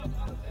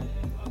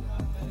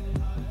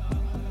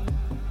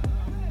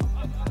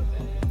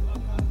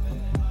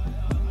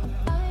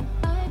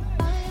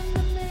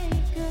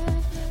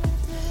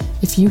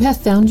If you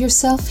have found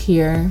yourself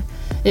here,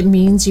 it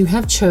means you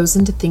have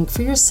chosen to think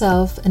for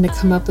yourself and to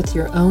come up with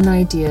your own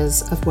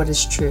ideas of what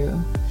is true.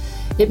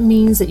 It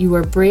means that you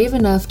are brave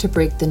enough to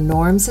break the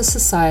norms of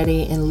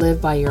society and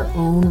live by your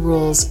own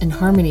rules in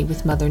harmony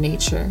with Mother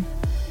Nature.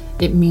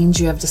 It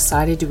means you have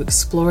decided to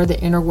explore the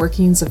inner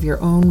workings of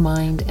your own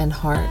mind and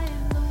heart.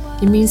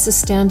 It means to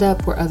stand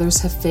up where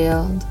others have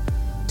failed.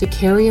 To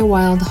carry a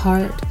wild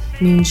heart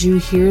means you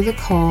hear the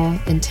call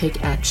and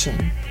take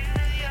action.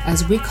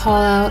 As we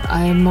call out,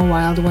 I am a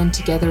wild one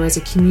together as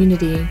a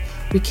community,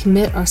 we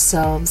commit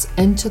ourselves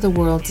and to the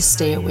world to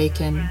stay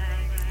awakened.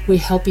 We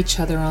help each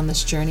other on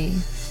this journey.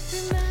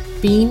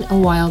 Being a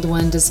wild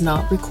one does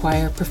not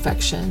require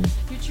perfection,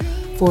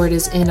 for it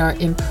is in our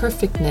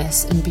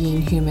imperfectness and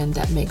being human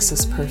that makes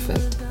us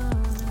perfect.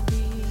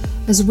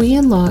 As we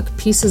unlock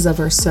pieces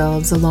of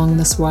ourselves along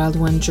this wild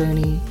one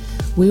journey,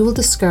 we will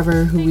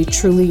discover who we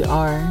truly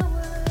are.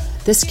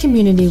 This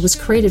community was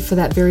created for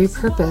that very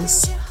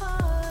purpose.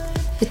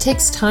 It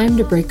takes time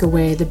to break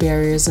away the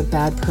barriers of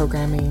bad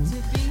programming.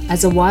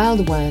 As a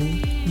wild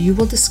one, you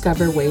will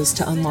discover ways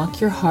to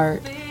unlock your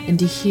heart and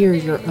to hear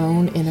your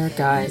own inner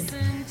guide.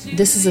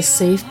 This is a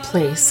safe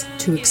place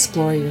to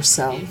explore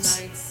yourselves.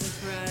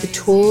 The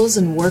tools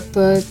and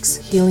workbooks,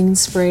 healing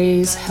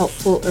sprays,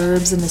 helpful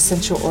herbs and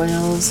essential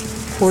oils,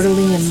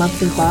 quarterly and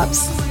monthly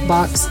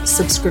box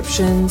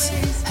subscriptions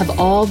have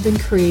all been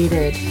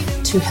created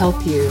to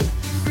help you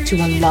to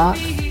unlock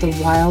the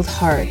wild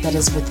heart that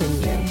is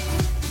within you.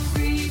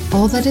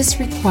 All that is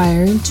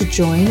required to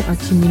join our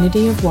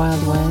community of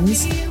wild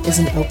ones is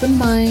an open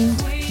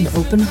mind, an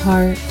open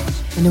heart,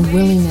 and a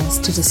willingness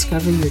to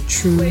discover your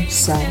true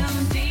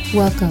self.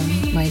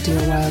 Welcome, my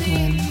dear wild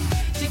one.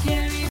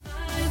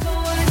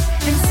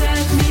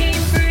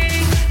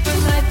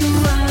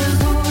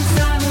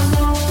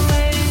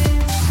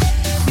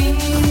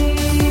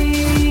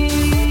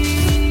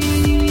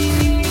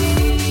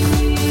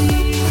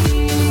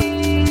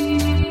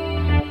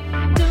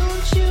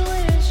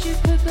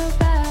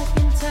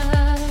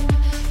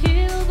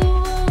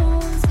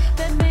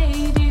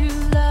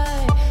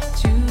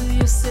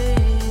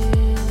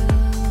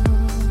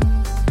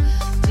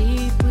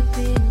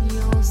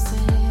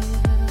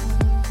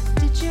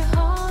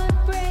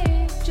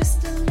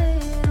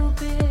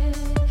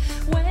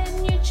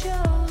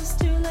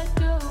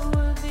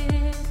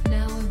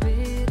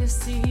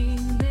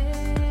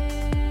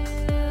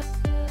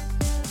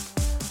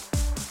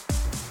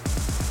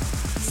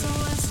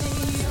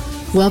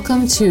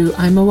 Welcome to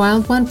I'm a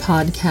Wild One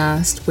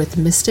podcast with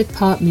mystic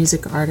pop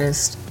music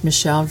artist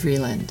Michelle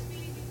Vreeland.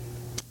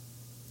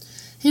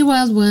 Hey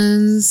Wild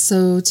Ones,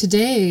 so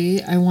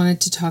today I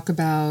wanted to talk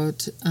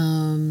about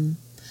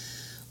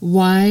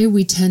why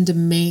we tend to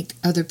make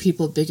other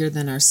people bigger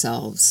than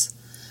ourselves.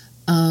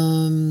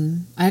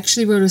 I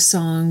actually wrote a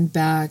song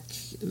back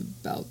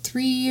about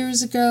 3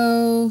 years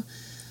ago,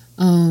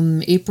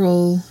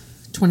 April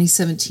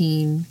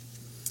 2017,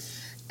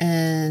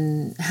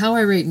 and how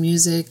I write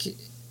music.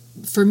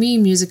 For me,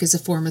 music is a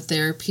form of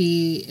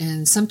therapy,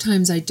 and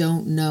sometimes I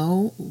don't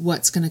know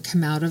what's going to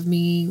come out of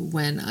me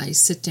when I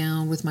sit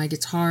down with my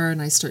guitar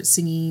and I start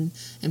singing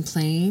and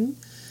playing.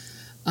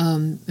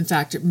 In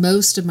fact,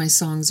 most of my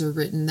songs are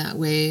written that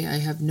way. I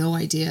have no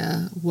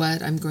idea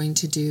what I'm going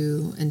to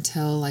do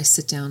until I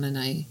sit down and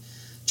I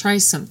try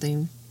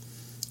something.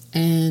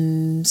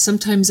 And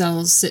sometimes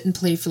I'll sit and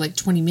play for like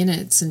 20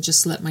 minutes and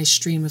just let my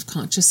stream of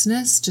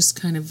consciousness just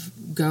kind of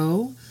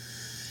go.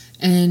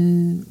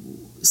 And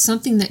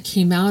something that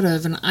came out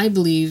of, and I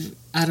believe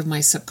out of my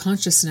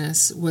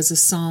subconsciousness, was a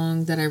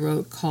song that I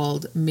wrote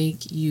called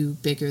Make You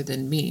Bigger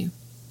Than Me.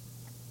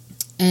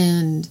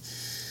 And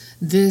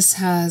this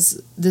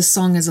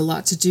song has a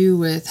lot to do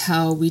with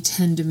how we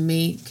tend to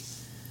make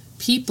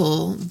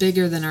people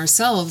bigger than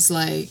ourselves.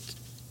 Like,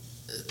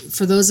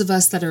 for those of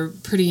us that are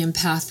pretty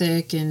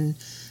empathic and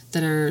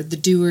that are the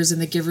doers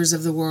and the givers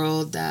of the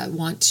world, that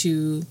want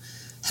to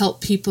help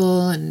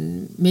people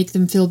and make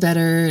them feel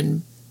better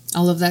and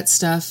all of that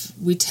stuff,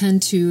 we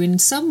tend to, in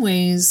some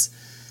ways,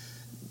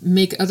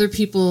 make other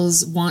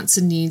people's wants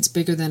and needs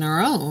bigger than our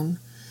own.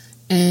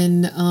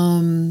 And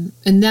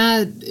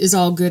that is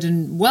all good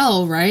and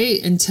well,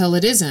 right? Until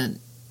it isn't,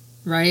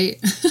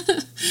 right?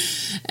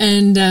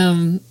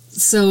 And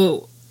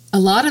so a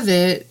lot of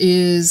it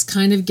is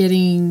kind of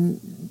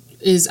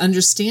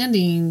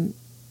understanding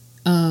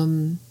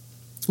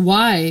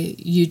why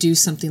you do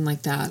something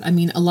like that. I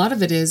mean, a lot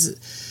of it is,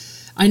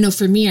 I know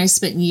for me, I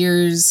spent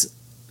years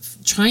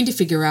trying to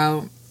figure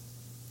out,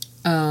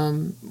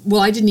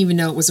 I didn't even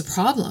know it was a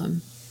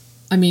problem.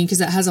 I mean, because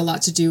that has a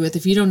lot to do with,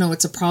 if you don't know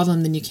it's a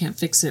problem, then you can't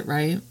fix it,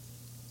 right?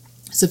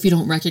 So if you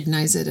don't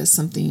recognize it as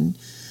something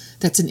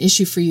that's an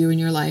issue for you in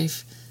your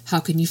life, how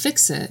can you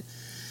fix it?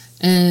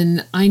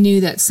 And I knew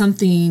that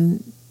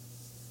something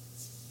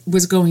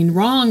was going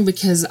wrong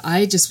because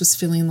I just was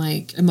feeling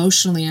like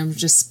emotionally I'm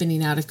just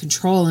spinning out of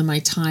control, and my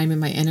time and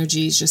my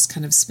energy is just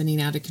kind of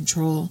spinning out of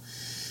control.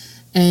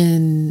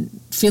 And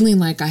feeling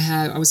like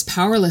I was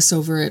powerless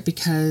over it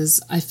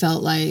because I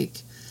felt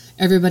like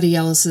everybody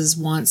else's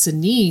wants and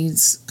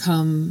needs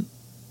come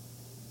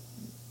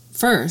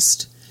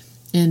first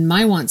and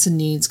my wants and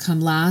needs come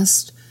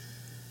last.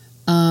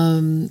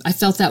 I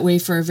felt that way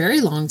for a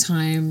very long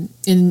time.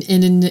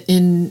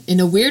 In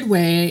a weird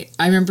way,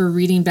 I remember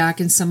reading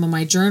back in some of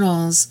my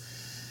journals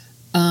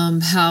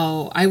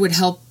how I would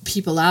help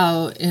people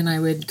out, and I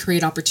would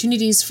create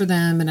opportunities for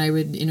them, and I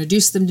would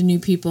introduce them to new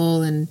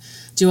people and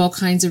do all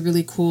kinds of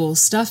really cool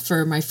stuff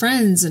for my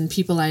friends and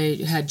people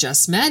I had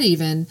just met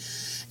even.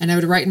 And I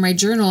would write in my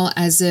journal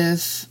as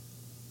if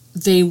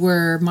they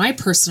were my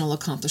personal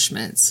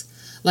accomplishments.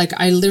 Like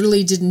I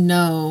literally didn't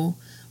know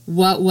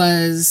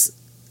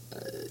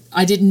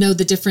I didn't know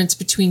the difference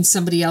between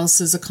somebody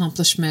else's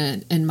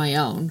accomplishment and my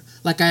own.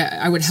 Like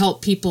I would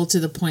help people to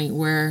the point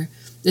where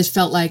it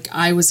felt like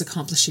I was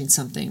accomplishing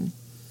something.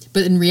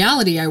 But in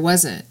reality, I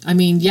wasn't. I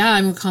mean, yeah,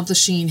 I'm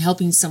accomplishing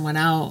helping someone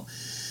out,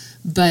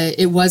 but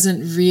it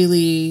wasn't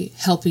really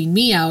helping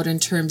me out in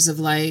terms of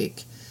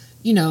like,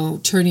 you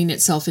know, turning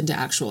itself into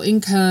actual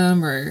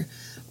income or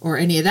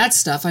any of that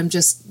stuff. I'm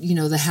just, you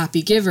know, the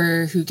happy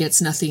giver who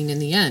gets nothing in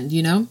the end,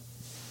 you know?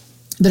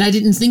 But I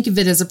didn't think of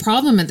it as a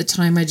problem at the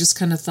time. I just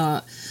kind of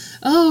thought,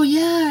 oh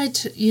yeah,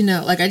 you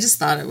know, like I just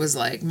thought it was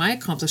like my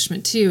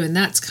accomplishment too. And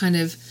that's kind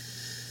of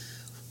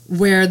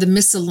where the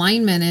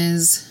misalignment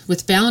is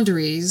with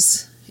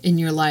boundaries in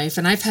your life.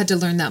 And I've had to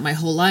learn that my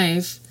whole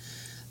life,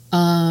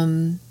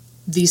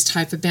 these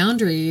type of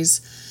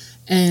boundaries.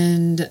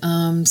 And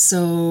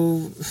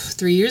so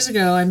 3 years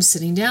ago, I'm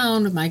sitting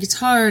down with my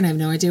guitar and I have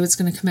no idea what's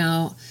going to come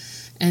out.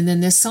 And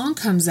then this song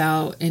comes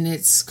out and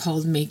it's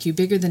called Make You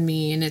Bigger Than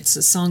Me. And it's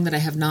a song that I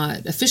have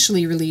not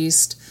officially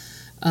released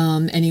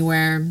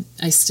anywhere.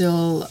 I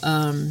still,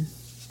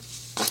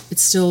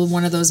 it's still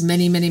one of those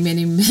many, many,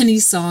 many, many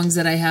songs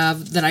that I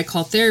have that I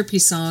call therapy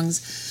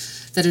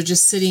songs that are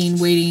just sitting,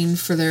 waiting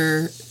for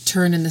their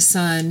turn in the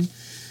sun.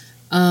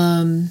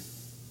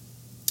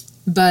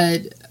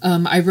 But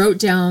I wrote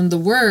down the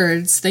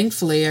words.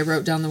 Thankfully, I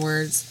wrote down the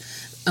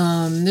words.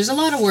 There's a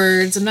lot of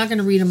words. I'm not going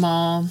to read them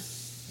all.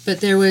 But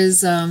there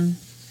was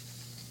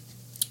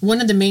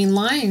one of the main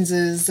lines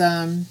is,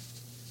 I'm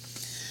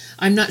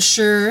not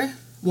sure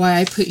why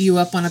I put you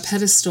up on a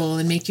pedestal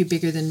and make you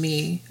bigger than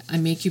me. I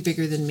make you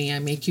bigger than me. I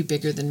make you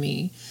bigger than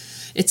me.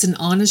 It's an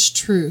honest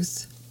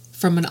truth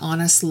from an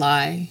honest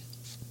lie.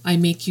 I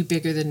make you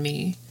bigger than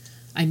me.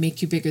 I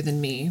make you bigger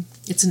than me.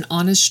 It's an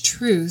honest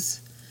truth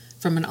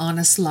from an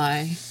honest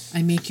lie.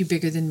 I make you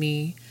bigger than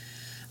me.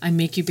 I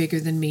make you bigger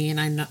than me, and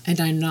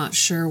I'm not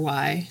sure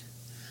why.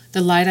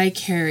 The light I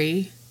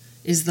carry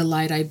is the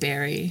light I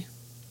bury.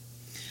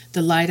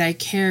 The light I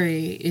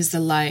carry is the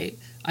light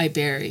I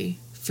bury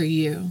for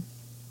you,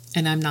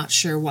 and I'm not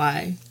sure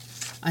why.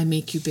 I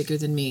make you bigger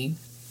than me.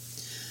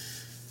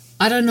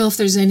 I don't know if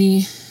there's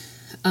any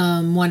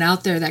one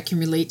out there that can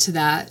relate to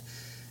that.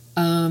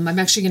 I'm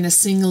actually going to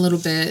sing a little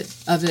bit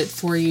of it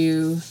for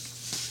you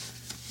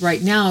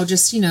right now,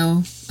 just, you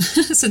know,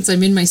 since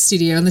I'm in my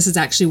studio, and this is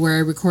actually where I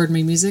record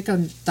my music. I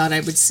thought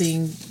I would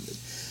sing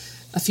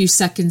a few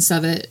seconds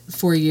of it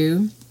for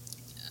you.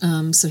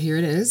 So here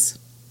it is.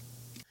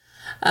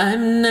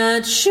 I'm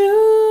not sure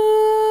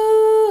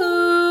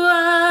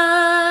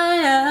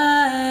why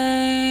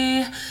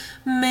I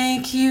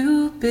make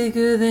you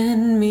bigger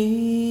than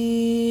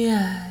me.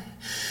 I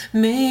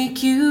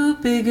make you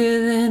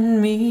bigger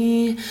than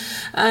me.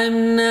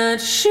 I'm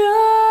not sure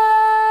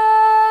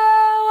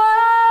why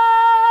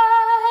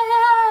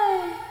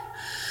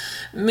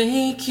I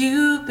make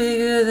you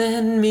bigger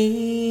than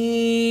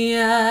me.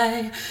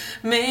 I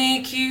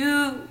make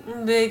you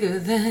bigger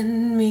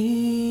than me.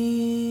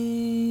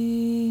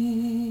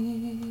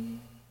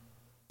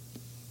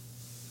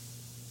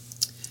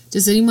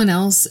 Does anyone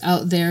else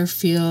out there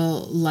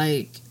feel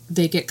like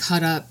they get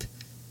caught up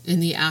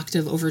in the act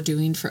of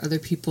overdoing for other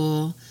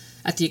people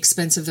at the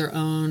expense of their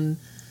own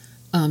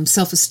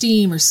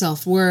self-esteem or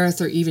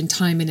self-worth or even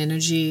time and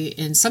energy,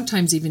 and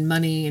sometimes even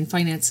money and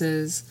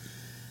finances?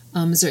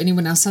 Is there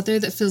anyone else out there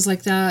that feels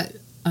like that?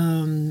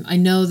 I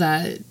know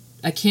that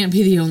I can't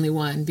be the only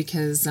one,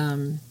 because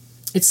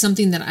it's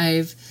something that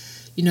I've,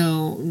 you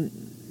know,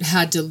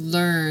 had to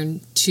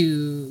learn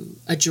to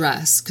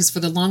address, because for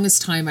the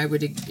longest time I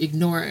would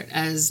ignore it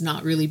as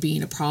not really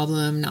being a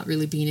problem, not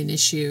really being an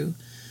issue.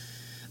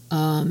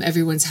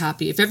 Everyone's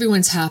happy. If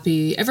everyone's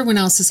happy, everyone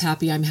else is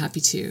happy, I'm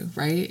happy too,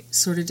 right?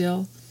 Sort of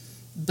deal.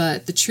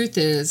 But the truth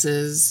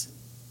is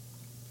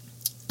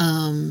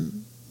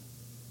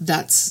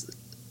that's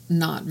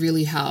not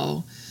really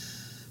how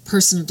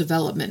personal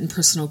development and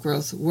personal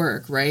growth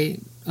work,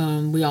 right?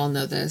 We all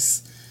know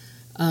this.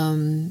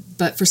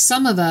 But for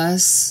some of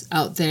us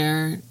out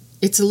there,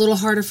 it's a little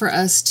harder for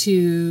us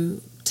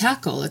to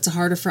tackle. It's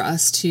harder for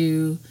us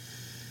to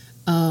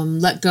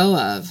let go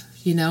of,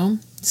 you know?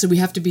 So we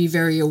have to be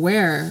very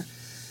aware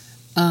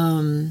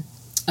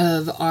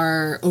of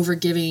our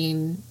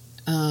overgiving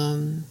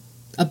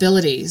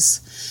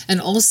abilities,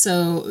 and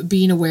also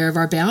being aware of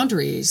our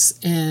boundaries.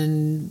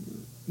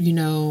 And, you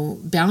know,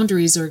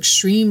 boundaries are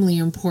extremely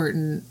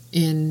important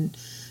in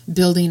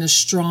building a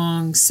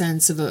strong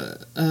sense of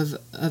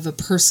a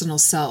personal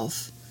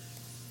self.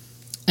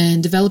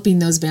 And developing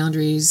those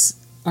boundaries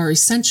are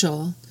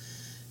essential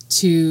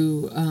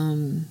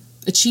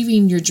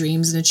achieving your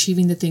dreams and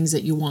achieving the things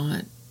that you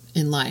want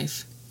in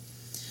life.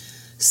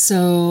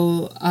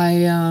 So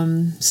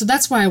so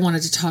that's why I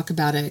wanted to talk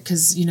about it,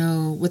 because,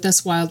 with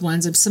us wild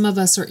ones, some of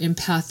us are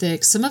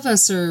empathic. Some of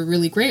us are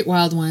really great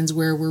wild ones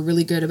where we're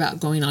really good about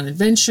going on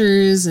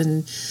adventures,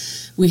 and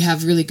we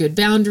have really good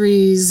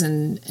boundaries,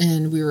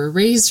 and we were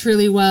raised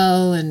really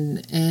well,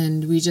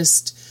 and we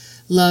just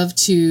love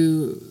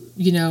to,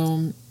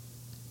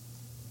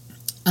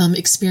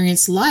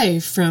 experience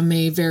life from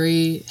a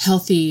very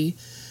healthy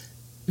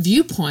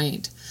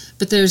viewpoint.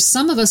 But there's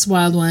some of us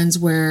wild ones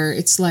where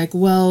it's like,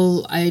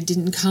 well, I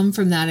didn't come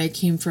from that. I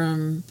came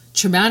from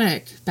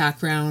traumatic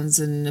backgrounds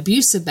and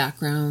abusive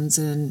backgrounds,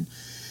 and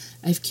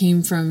I've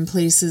came from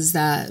places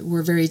that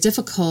were very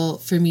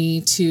difficult for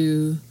me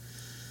to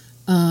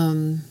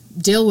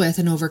deal with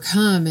and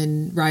overcome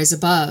and rise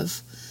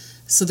above.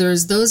 So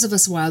there's those of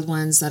us wild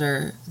ones that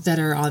are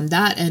on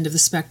that end of the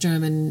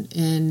spectrum,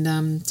 and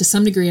to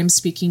some degree I'm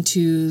speaking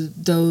to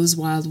those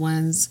wild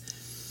ones.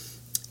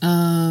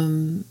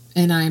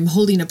 And I'm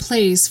holding a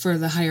place for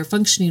the higher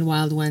functioning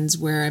wild ones,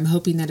 where I'm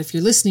hoping that if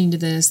you're listening to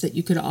this, that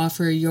you could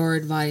offer your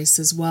advice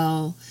as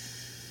well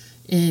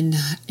in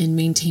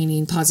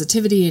maintaining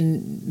positivity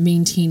and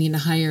maintaining a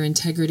higher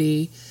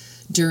integrity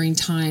during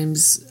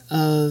times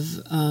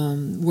of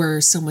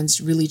where someone's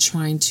really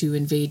trying to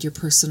invade your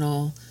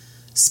personal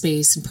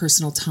space and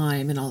personal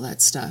time and all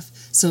that stuff.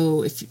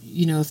 So if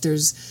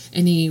there's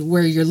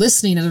anywhere you're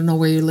listening, I don't know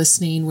where you're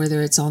listening,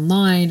 whether it's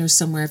online or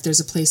somewhere, if there's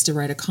a place to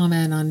write a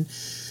comment on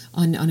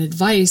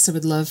advice, I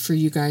would love for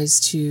you guys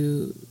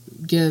to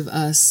give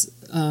us,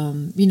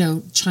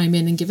 chime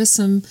in and give us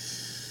some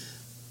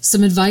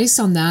advice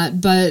on that.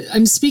 But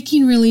I'm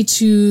speaking really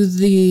to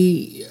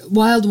the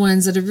wild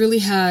ones that have really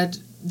had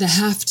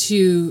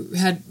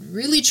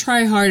really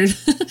try hard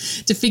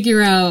to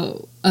figure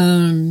out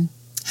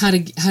how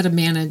to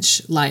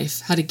manage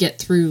life, how to get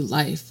through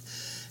life,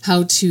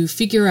 how to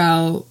figure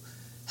out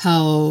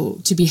how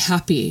to be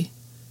happy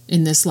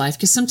in this life.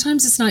 Because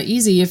sometimes it's not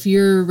easy if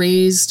you're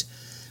raised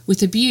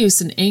with abuse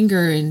and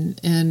anger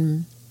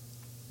and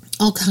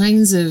all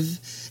kinds of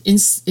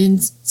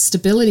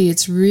instability.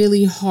 It's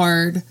really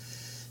hard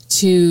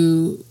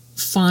to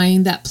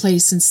find that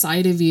place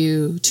inside of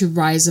you to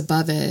rise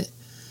above it.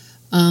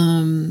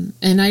 And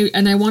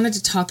I wanted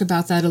to talk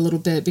about that a little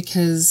bit,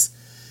 because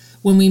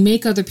when we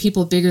make other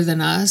people bigger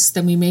than us,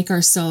 then we make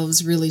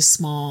ourselves really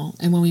small.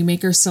 And when we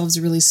make ourselves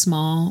really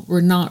small,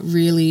 we're not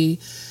really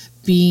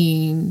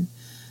being,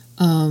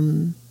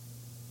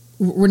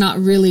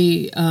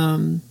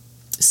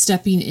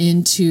 stepping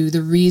into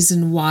the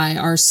reason why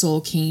our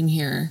soul came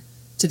here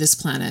to this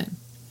planet.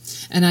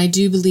 And I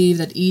do believe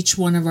that each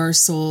one of our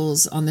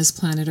souls on this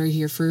planet are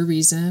here for a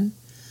reason.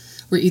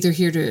 We're either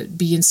here to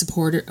be in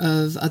support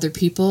of other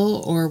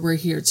people, or we're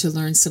here to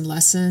learn some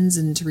lessons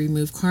and to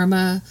remove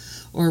karma,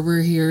 or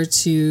we're here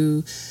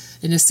to,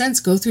 in a sense,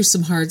 go through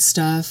some hard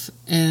stuff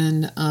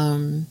and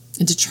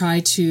to try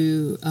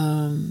to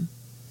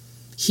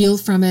heal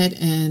from it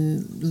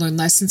and learn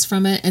lessons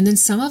from it. And then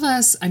some of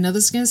us, I know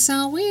this is going to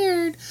sound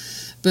weird,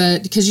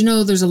 but because,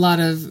 there's a lot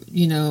of,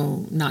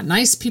 not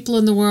nice people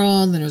in the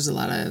world, and there's a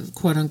lot of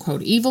quote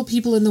unquote evil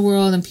people in the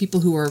world, and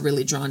people who are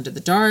really drawn to the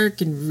dark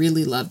and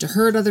really love to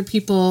hurt other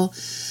people.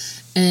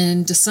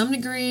 And to some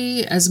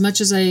degree, as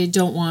much as I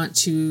don't want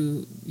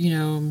to,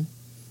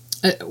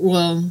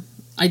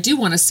 I do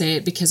want to say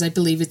it because I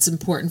believe it's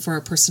important for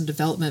our personal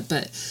development,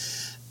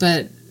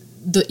 but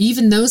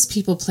even those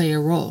people play a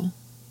role.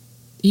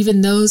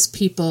 Even those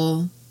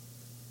people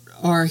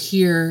are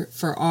here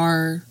for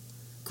our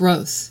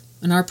growth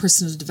and our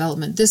personal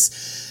development.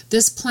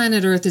 This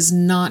planet Earth is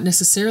not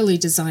necessarily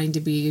designed to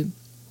be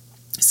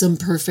some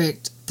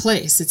perfect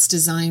place. It's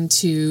designed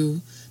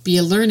to be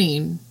a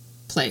learning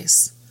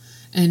place.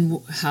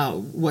 And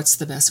what's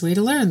the best way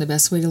to learn? The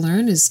best way to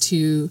learn is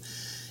to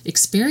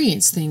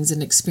experience things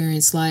and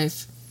experience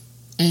life,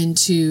 and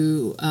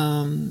to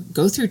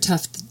go through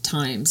tough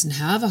times and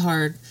have a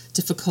hard,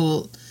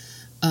 difficult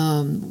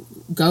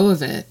go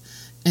of it.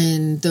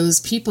 And those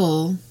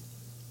people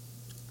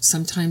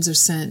sometimes are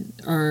sent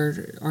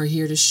or are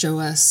here to show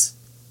us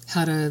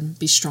how to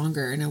be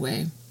stronger in a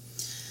way.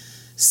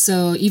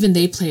 So even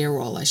they play a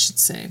role, I should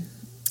say,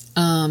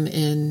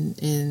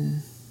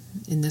 in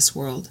this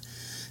world.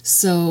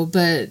 So,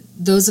 but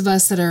those of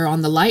us that are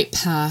on the light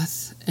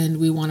path and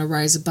we want to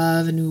rise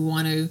above, and we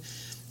want to,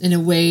 in a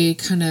way,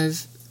 kind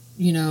of,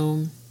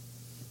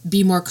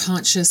 be more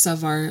conscious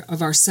of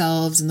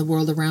ourselves and the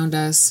world around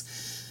us,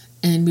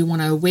 and we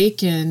want to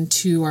awaken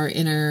to our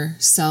inner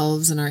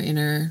selves and our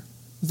inner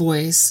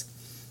voice,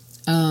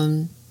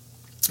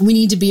 we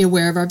need to be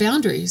aware of our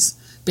boundaries.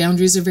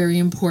 Boundaries are very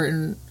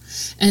important.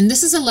 And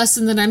this is a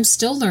lesson that I'm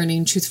still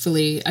learning,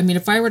 truthfully. I mean,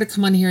 if I were to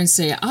come on here and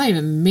say, I am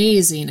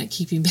amazing at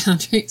keeping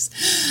boundaries,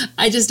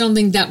 I just don't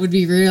think that would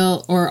be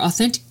real or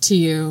authentic to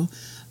you.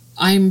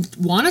 I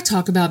want to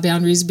talk about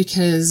boundaries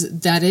because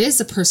that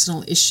is a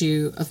personal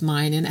issue of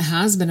mine, and it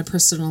has been a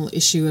personal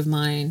issue of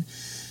mine.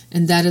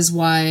 And that is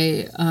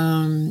why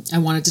I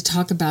wanted to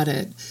talk about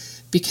it,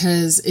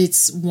 because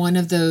it's one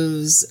of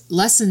those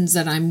lessons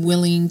that I'm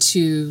willing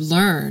to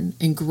learn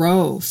and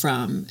grow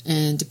from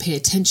and to pay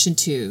attention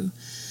to,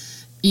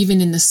 even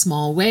in the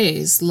small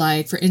ways.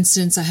 Like, for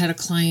instance, I had a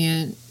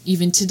client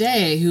even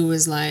today who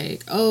was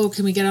like, oh,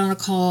 can we get on a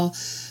call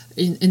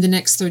in the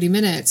next 30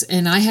 minutes?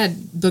 And I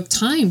had booked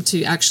time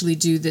to actually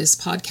do this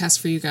podcast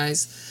for you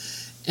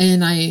guys.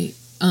 And I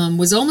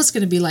was almost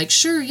going to be like,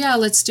 sure, yeah,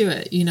 let's do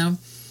it,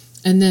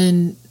 And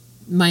then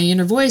my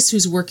inner voice,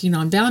 who's working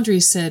on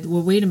boundaries, said,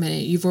 well, wait a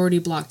minute, you've already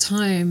blocked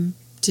time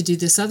to do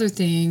this other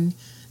thing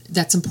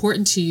that's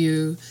important to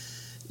you.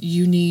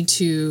 You need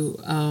to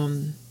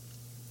honor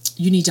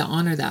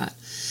that.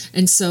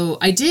 And so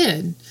I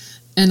did.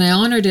 And I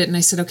honored it, and I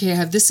said, okay, I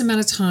have this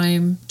amount of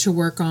time to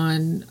work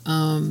on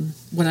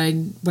what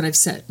I've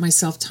set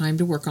myself time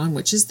to work on,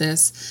 which is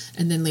this.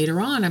 And then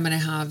later on, I'm going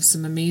to have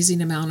some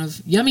amazing amount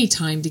of yummy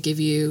time to give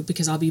you,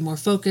 because I'll be more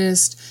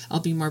focused, I'll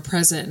be more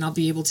present, and I'll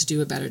be able to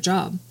do a better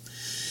job.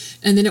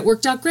 And then it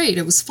worked out great.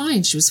 It was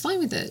fine. She was fine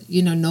with it,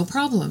 no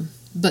problem.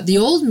 But the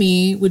old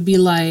me would be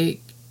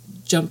like,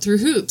 jump through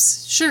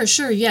hoops. Sure,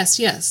 yes.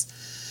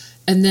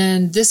 And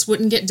then this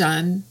wouldn't get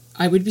done.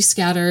 I would be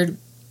scattered.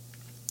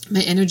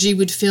 My energy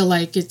would feel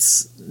like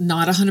it's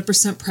not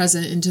 100%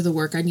 present into the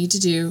work I need to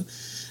do.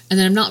 And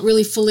then I'm not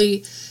really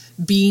fully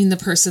being the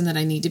person that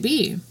I need to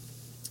be.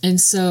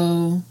 And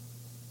so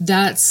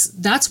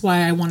that's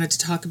why I wanted to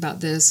talk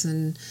about this.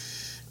 And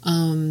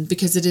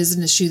because it is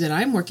an issue that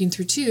I'm working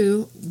through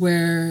too,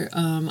 where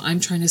I'm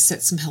trying to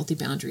set some healthy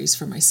boundaries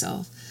for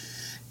myself.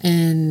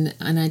 And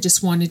I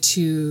just wanted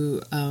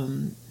to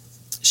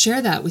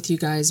share that with you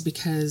guys,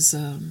 because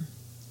I'm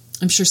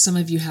sure some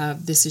of you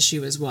have this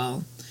issue as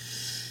well.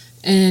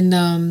 And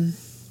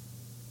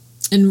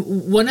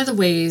one of the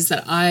ways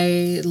that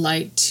I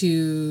like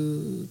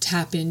to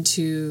tap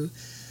into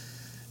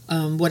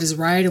what is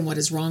right and what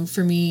is wrong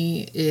for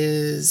me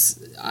is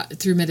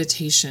through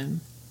meditation.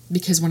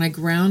 Because when I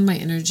ground my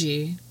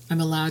energy, I'm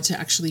allowed to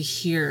actually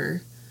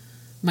hear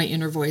my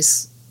inner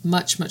voice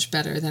much, much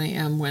better than I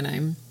am when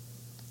I'm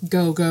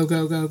go.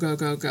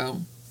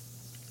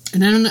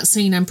 And I'm not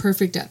saying I'm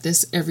perfect at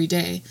this every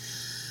day,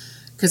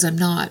 because I'm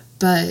not,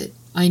 but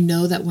I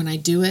know that when I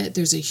do it,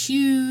 there's a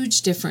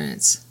huge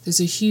difference. There's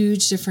a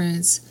huge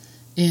difference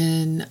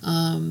in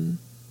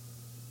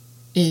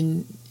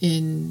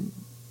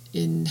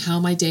how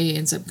my day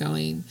ends up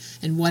going,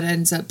 and what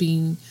ends up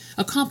being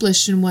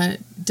accomplished and what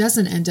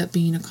doesn't end up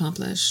being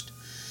accomplished.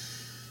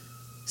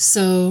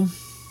 So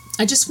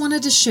I just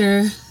wanted to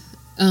share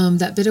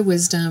that bit of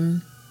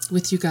wisdom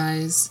with you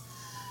guys,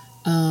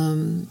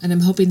 and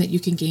I'm hoping that you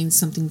can gain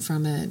something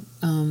from it.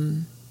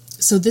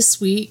 So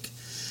this week,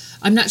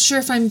 I'm not sure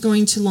if I'm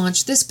going to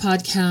launch this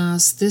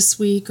podcast this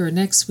week or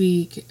next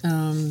week,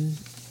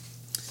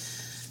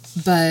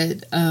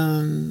 but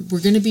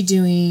we're going to be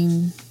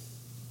doing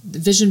the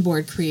vision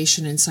board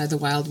creation inside the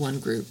Wild One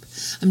group.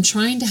 I'm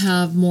trying to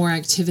have more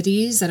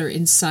activities that are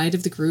inside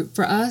of the group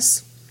for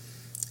us,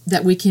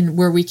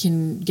 where we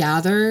can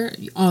gather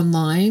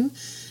online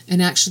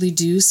and actually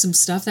do some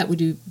stuff that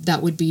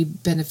would be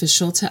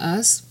beneficial to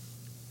us.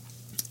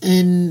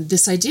 And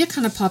this idea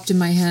kind of popped in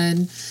my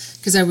head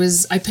because I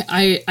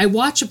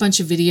watch a bunch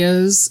of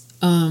videos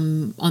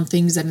on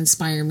things that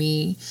inspire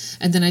me,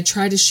 and then I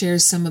try to share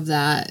some of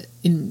that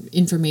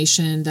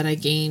information that I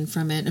gain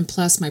from it, and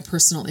plus my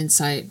personal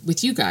insight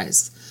with you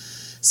guys.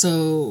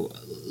 So,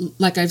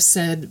 like I've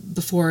said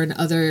before in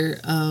other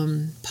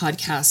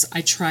podcasts,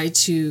 I try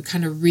to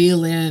kind of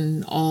reel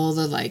in all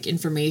the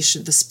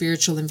information, the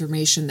spiritual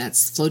information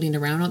that's floating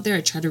around out there.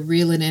 I try to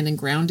reel it in and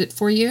ground it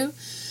for you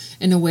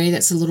in a way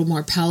that's a little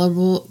more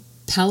palatable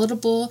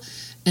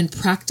and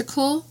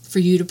practical for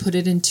you to put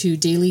it into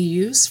daily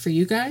use for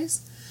you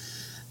guys.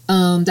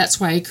 That's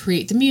why I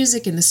create the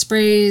music and the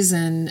sprays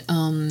and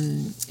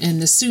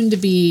the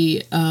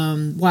soon-to-be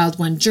Wild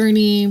One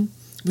Journey,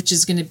 which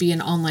is going to be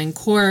an online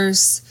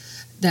course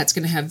that's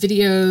going to have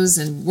videos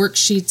and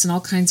worksheets and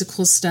all kinds of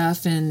cool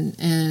stuff and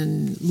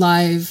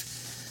live,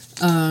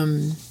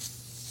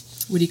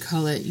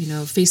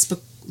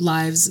 Facebook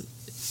lives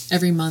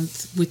every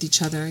month with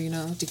each other,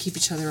 to keep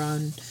each other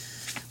on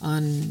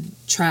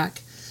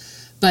track.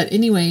 But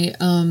anyway,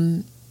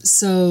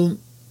 so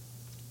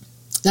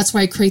that's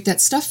why I create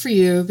that stuff for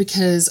you,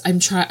 because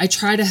I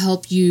try to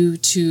help you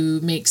to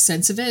make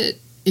sense of it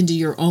into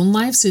your own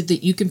life so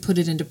that you can put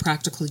it into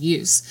practical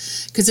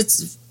use. Because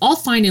it's all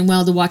fine and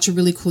well to watch a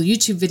really cool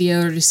YouTube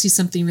video or to see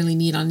something really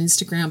neat on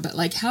Instagram,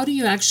 but how do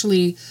you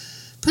actually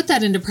put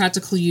that into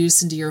practical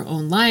use into your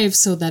own life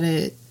so that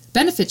it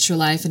benefits your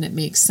life and it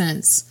makes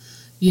sense?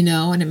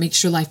 And it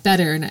makes your life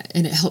better, and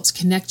it helps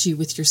connect you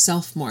with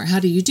yourself more. How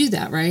do you do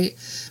that, right?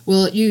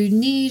 Well, you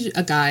need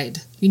a guide.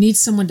 You need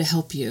someone to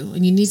help you,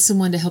 and you need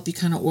someone to help you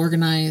kind of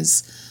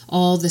organize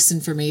all this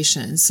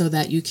information so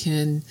that you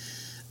can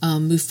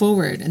move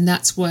forward. And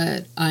that's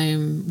what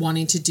I'm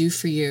wanting to do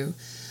for you.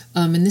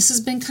 And this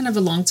has been kind of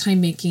a long time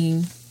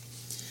making.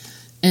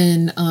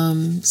 And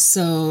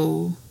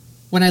so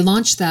when I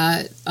launched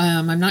that,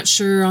 I'm not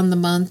sure on the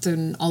month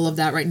and all of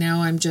that right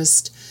now. I'm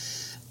just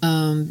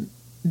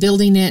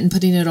building it and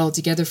putting it all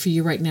together for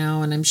you right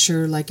now. And I'm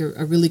sure like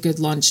a really good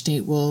launch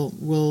date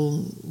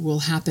will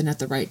happen at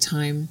the right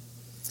time.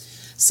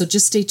 So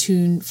just stay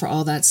tuned for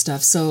all that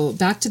stuff. So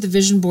back to the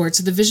vision board.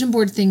 So the vision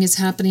board thing is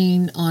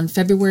happening on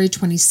February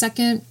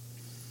 22nd,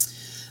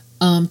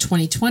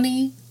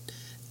 2020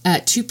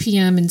 at 2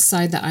 p.m.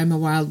 inside the I'm a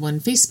Wild One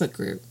Facebook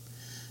group.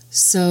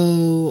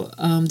 So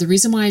the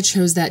reason why I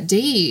chose that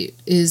date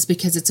is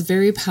because it's a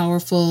very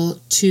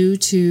powerful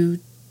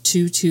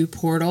 2222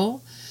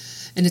 portal,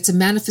 and it's a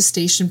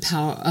manifestation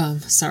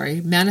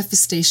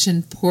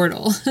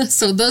portal.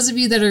 So those of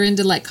you that are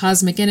into like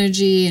cosmic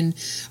energy and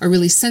are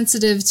really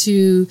sensitive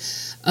to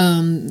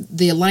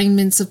the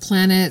alignments of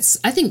planets,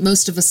 I think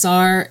most of us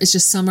are. It's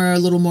just some are a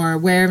little more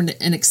aware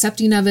and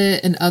accepting of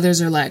it, and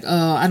others are like,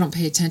 oh, I don't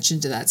pay attention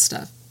to that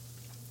stuff.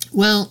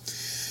 Well,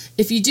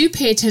 if you do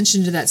pay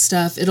attention to that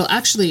stuff, it'll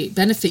actually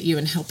benefit you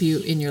and help you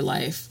in your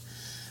life.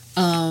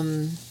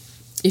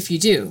 If you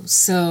do.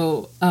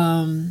 So,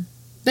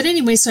 but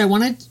anyway,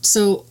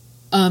 so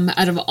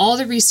out of all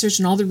the research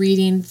and all the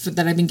reading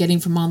that I've been getting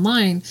from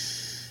online,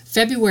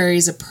 February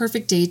is a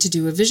perfect day to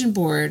do a vision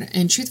board.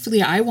 And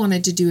truthfully, I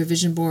wanted to do a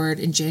vision board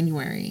in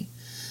January.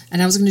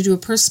 And I was going to do a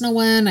personal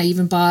one. I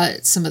even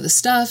bought some of the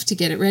stuff to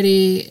get it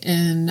ready,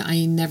 and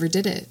I never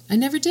did it.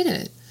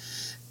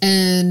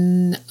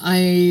 And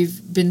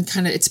I've been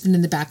it's been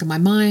in the back of my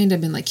mind. I've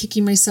been like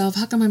kicking myself.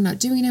 How come I'm not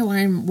doing it? Why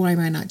am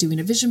I not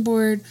doing a vision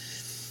board?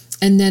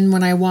 And then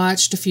when I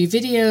watched a few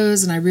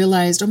videos and I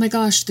realized, oh my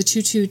gosh, the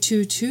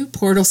 2222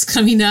 portal's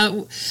coming up.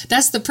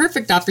 That's the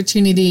perfect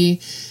opportunity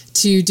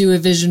to do a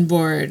vision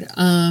board.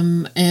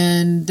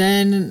 And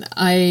then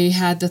I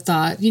had the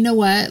thought, you know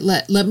what?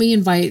 Let me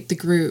invite the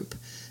group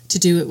to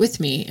do it with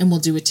me, and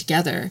we'll do it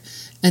together.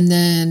 And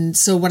then,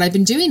 so what I've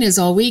been doing is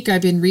all week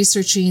I've been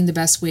researching the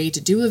best way to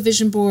do a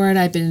vision board.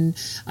 I've been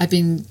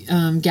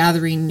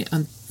gathering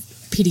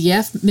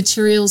PDF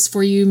materials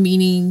for you,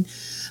 meaning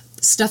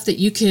stuff that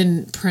you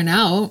can print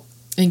out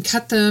and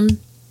cut them,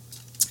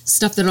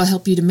 stuff that'll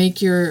help you to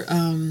make your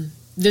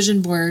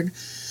vision board.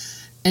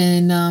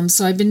 And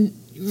so I've been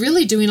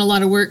really doing a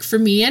lot of work for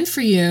me and for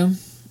you.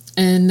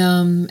 And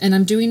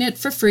I'm doing it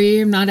for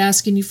free. I'm not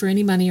asking you for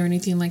any money or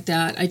anything like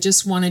that. I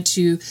just wanted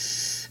to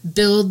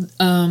build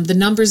the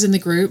numbers in the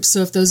group.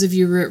 So if those of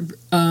you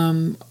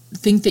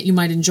think that you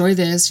might enjoy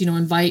this,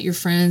 invite your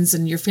friends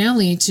and your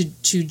family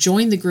to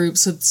join the group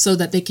so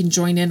that they can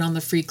join in on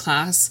the free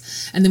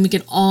class. And then we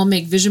can all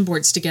make vision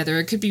boards together.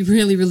 It could be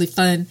really, really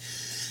fun.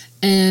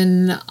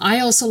 And I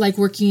also like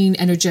working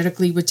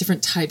energetically with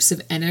different types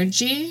of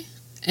energy.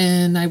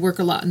 And I work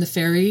a lot in the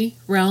fairy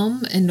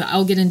realm, and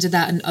I'll get into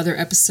that in other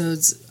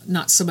episodes,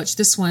 not so much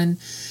this one.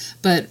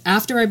 But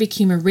after I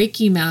became a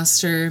Reiki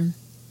master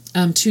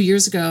 2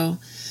 years ago,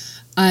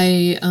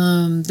 I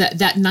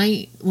that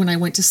night when I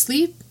went to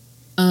sleep,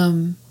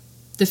 the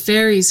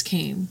fairies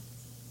came.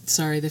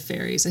 Sorry, the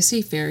fairies. I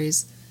say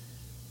fairies.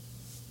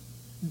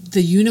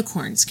 The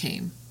unicorns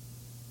came.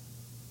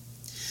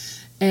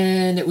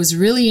 And it was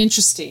really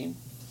interesting.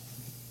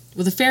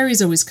 Well, the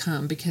fairies always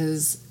come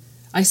because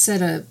I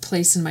set a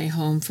place in my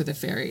home for the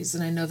fairies,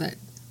 and I know that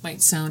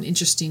might sound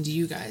interesting to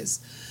you guys,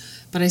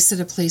 but I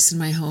set a place in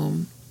my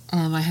home.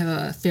 I have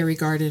a fairy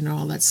garden and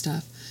all that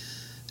stuff,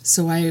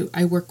 so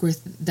I work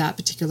with that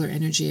particular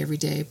energy every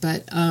day.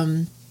 But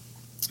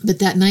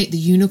that night the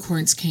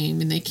unicorns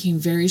came, and they came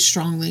very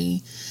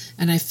strongly,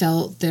 and I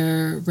felt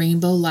their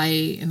rainbow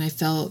light, and I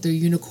felt their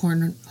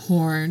unicorn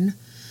horn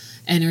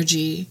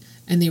energy,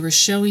 and they were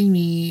showing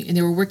me, and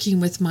they were working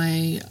with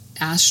my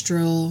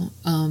astral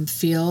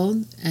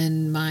field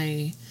and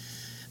my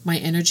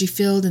energy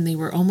field, and they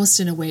were almost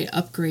in a way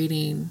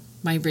upgrading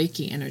my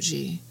Reiki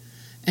energy.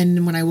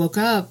 And when I woke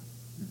up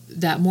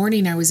that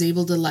morning, I was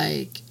able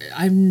to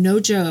I'm no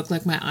joke,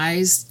 my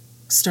eyes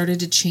started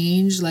to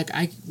change.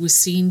 I was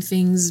seeing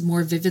things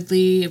more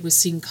vividly. I was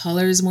seeing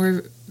colors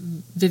more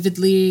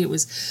vividly. It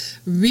was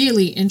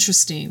really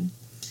interesting.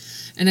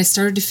 And I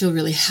started to feel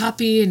really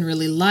happy and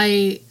really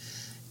light.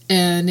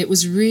 And it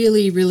was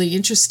really, really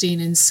interesting.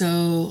 And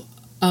so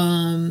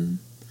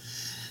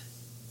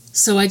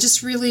I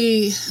just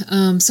really,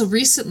 so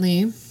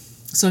recently,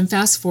 so I'm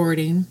fast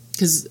forwarding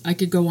because I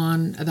could go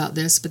on about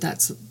this, but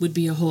would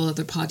be a whole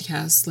other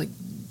podcast.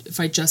 If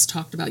I just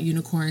talked about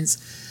unicorns,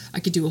 I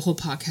could do a whole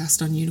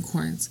podcast on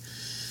unicorns,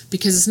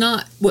 because it's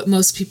not what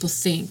most people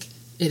think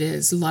it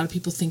is. A lot of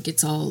people think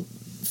it's all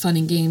fun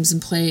and games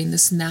and play and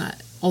this and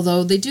that,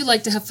 although they do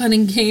like to have fun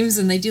and games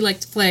and they do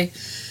like to play,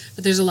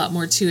 but there's a lot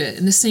more to it.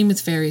 And the same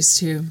with fairies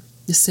too.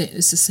 It's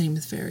the same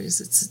with fairies.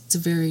 It's a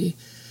very,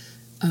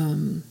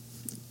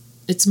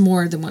 it's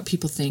more than what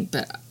people think,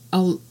 but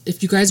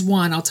if you guys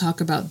want, I'll talk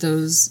about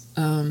those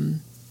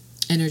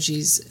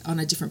energies on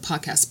a different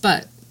podcast.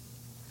 But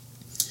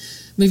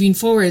moving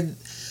forward,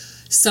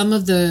 some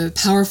of the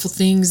powerful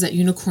things that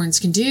unicorns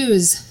can do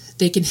is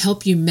they can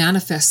help you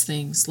manifest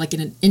things in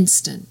an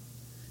instant.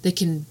 They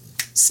can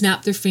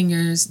snap their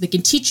fingers. They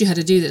can teach you how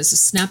to do this. So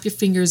snap your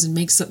fingers and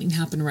make something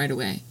happen right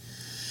away.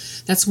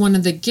 That's one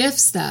of the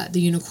gifts that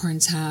the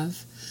unicorns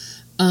have.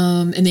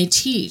 And they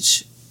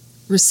teach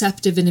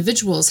receptive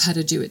individuals how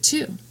to do it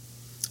too.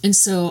 And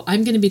so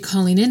I'm going to be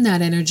calling in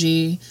that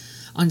energy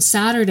on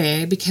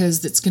Saturday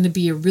because it's going to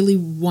be a really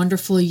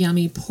wonderful,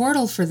 yummy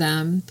portal for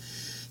them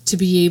to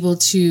be able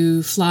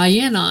to fly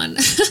in on,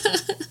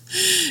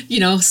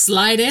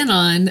 slide in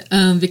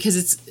on, because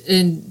it's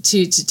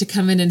to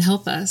come in and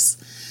help us.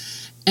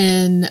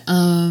 And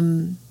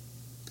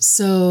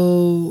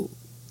so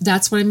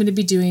that's what I'm going to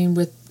be doing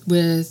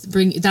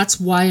that's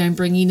why I'm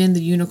bringing in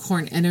the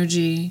unicorn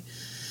energy.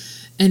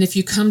 And if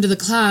you come to the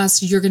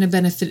class, you're going to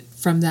benefit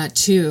from that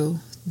too.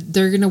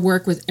 They're going to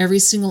work with every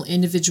single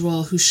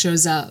individual who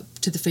shows up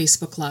to the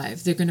Facebook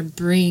Live. They're going to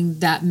bring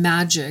that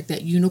magic,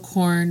 that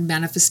unicorn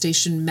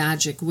manifestation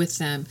magic with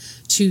them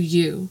to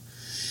you.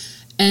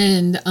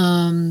 And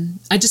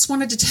I just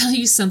wanted to tell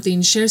you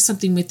something, share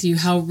something with you,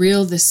 how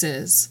real this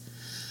is.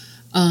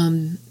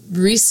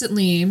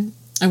 Recently,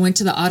 I went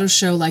to the auto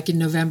show in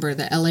November,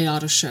 the LA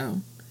Auto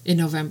Show in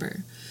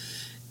November.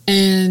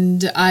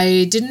 And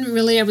I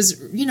was,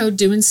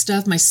 doing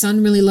stuff. My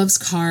son really loves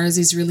cars.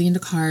 He's really into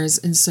cars.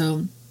 And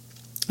so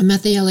I'm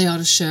at the LA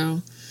Auto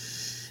Show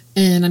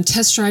and I'm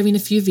test driving a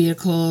few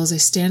vehicles. I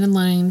stand in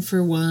line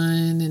for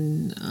one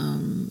and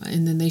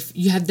then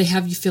they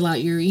have you fill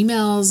out your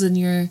emails and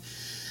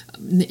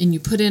you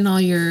put in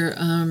all your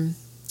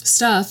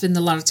stuff. And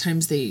a lot of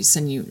times they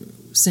send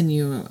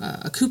you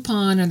a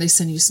coupon or they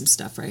send you some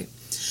stuff, right?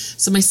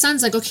 So my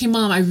son's like, okay,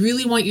 Mom, I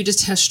really want you to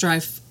test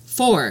drive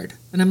Ford.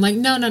 And I'm like,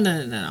 no.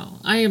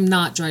 I am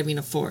not driving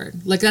a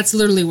Ford. That's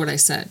literally what I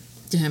said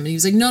to him. And he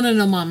was like, no,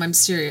 Mom, I'm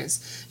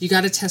serious. You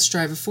got to test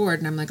drive a Ford.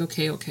 And I'm like,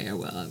 okay, I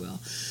will.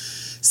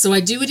 So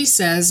I do what he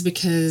says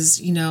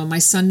because, my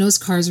son knows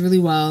cars really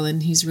well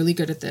and he's really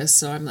good at this.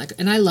 So I'm like,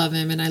 and I love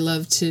him and I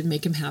love to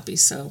make him happy.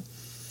 So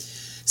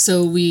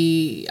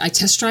I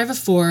test drive a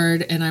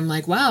Ford and I'm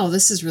like, wow,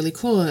 this is really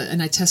cool.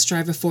 And I test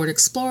drive a Ford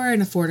Explorer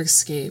and a Ford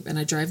Escape and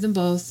I drive them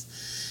both.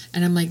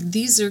 And I'm like,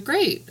 these are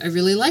great. I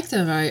really like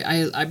them.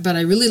 But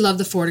I really love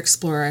the Ford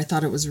Explorer. I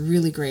thought it was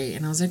really great.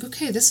 And I was like,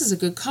 okay, this is a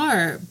good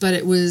car. But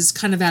it was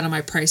kind of out of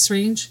my price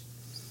range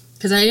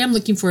because I am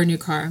looking for a new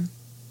car.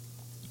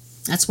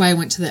 That's why I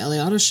went to the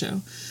LA Auto Show.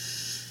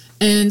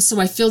 And so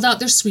I filled out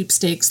their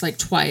sweepstakes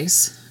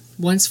twice.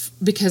 Once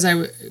because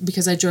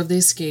I drove the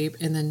Escape,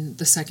 and then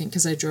the second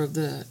because I drove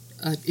the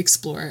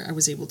Explorer. I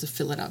was able to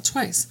fill it out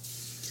twice.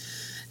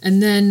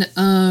 And then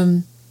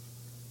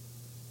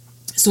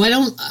so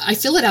I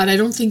fill it out. I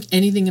don't think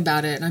anything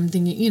about it. I'm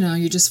thinking,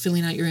 you're just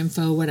filling out your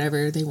info,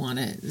 whatever. They want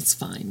it. It's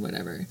fine,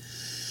 whatever.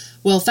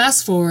 Well,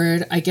 fast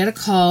forward, I get a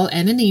call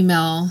and an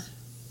email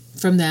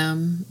from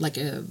them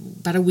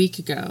about a week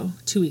ago,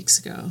 2 weeks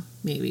ago,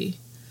 maybe.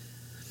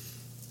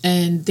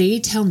 And they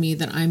tell me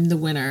that I'm the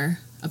winner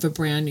of a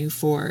brand new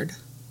Ford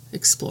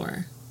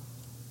Explorer.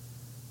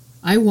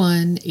 I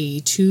won a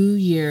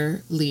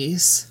 2-year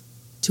lease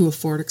to a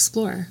Ford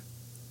Explorer.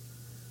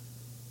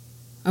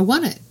 I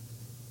won it.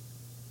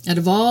 Out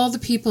of all the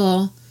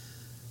people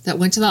that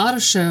went to the auto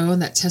show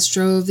and that test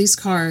drove these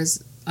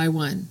cars, I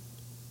won.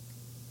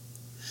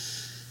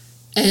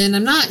 And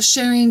I'm not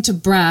sharing to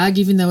brag,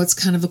 even though it's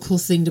kind of a cool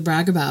thing to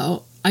brag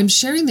about. I'm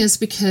sharing this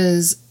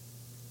because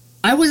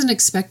I wasn't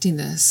expecting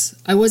this.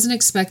 I wasn't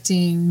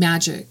expecting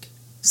magic,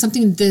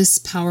 something this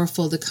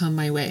powerful to come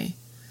my way.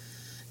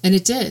 And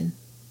it did.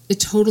 It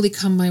totally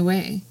came my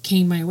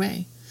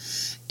way.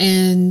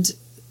 And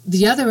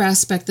the other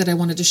aspect that I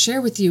wanted to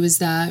share with you is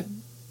that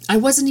I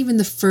wasn't even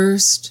the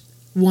first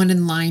one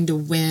in line to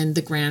win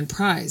the grand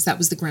prize. That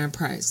was the grand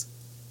prize.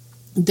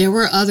 There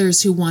were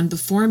others who won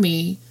before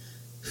me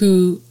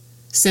who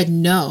said,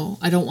 no,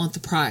 I don't want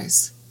the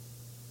prize.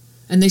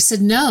 And they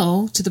said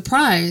no to the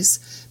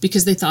prize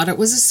because they thought it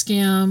was a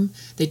scam.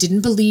 They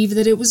didn't believe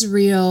that it was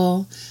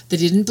real. They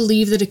didn't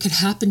believe that it could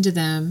happen to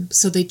them.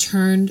 So they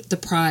turned the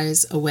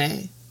prize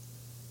away.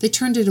 They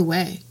turned it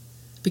away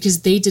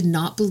because they did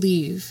not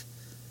believe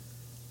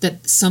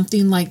that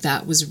something like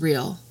that was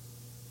real.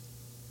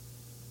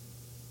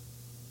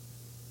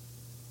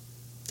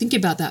 Think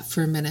about that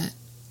for a minute.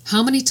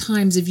 How many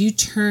times have you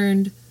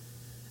turned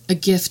a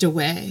gift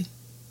away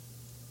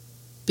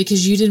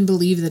because you didn't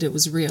believe that it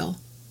was real?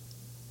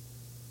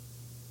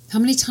 How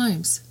many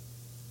times?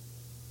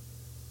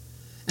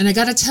 And I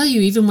got to tell you,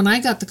 even when I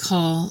got the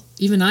call,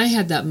 even I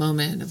had that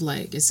moment of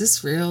is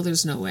this real?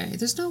 There's no way.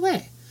 There's no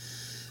way.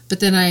 But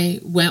then I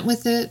went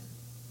with it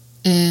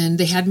and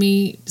they had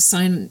me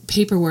sign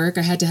paperwork.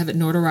 I had to have it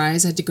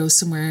notarized. I had to go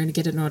somewhere and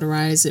get it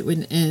notarized.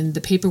 And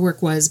the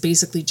paperwork was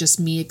basically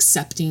just me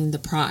accepting the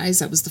prize.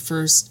 That was the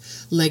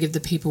first leg of the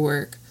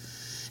paperwork.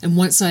 And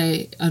once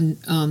I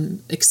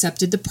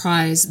accepted the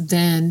prize,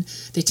 then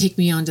they take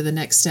me on to the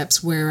next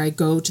steps where I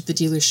go to the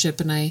dealership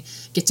and I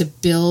get to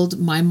build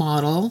my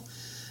model.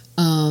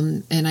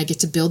 And I get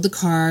to build the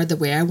car the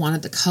way I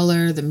wanted, the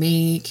color, the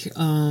make,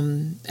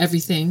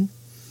 everything.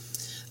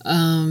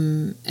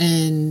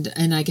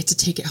 And I get to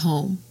take it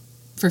home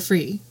for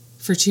free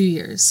for 2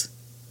 years.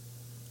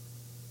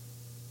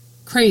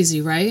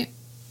 Crazy, right?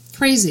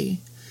 Crazy.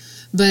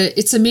 But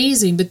it's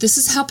amazing. But this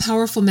is how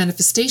powerful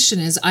manifestation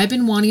is. I've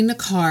been wanting a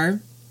car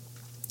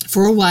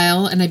for a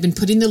while, and I've been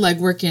putting the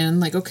legwork in,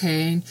 like,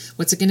 okay,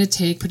 what's it going to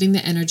take, putting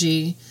the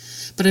energy.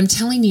 But I'm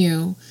telling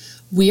you,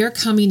 we are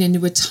coming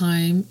into a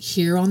time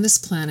here on this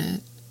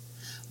planet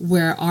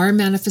where our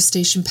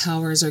manifestation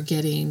powers are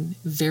getting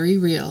very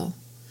real.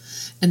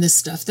 And the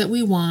stuff that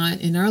we want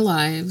in our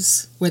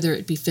lives, whether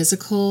it be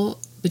physical,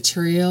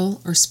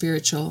 material, or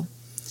spiritual,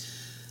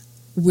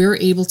 we're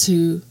able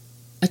to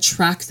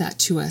attract that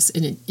to us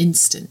in an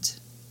instant.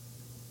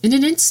 In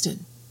an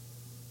instant.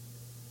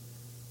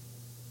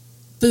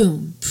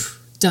 Boom,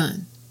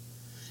 done.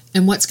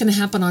 And what's going to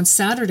happen on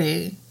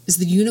Saturday is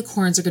the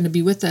unicorns are going to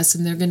be with us,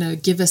 and they're going to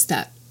give us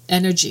that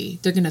energy.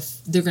 They're going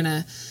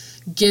to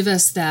give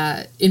us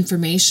that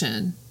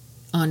information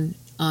on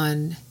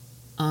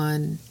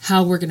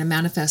how we're going to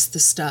manifest the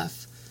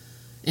stuff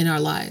in our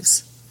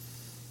lives.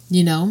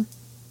 You know,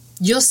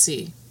 you'll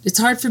see. It's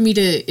hard for me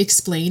to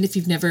explain if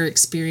you've never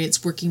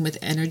experienced working with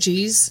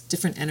energies,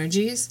 different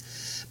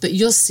energies, but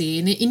you'll see.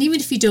 And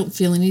even if you don't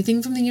feel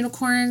anything from the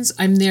unicorns,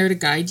 I'm there to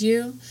guide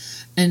you,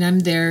 and I'm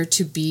there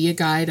to be a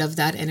guide of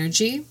that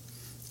energy.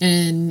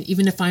 And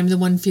even if I'm the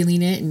one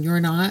feeling it and you're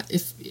not,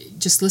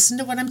 just listen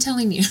to what I'm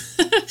telling you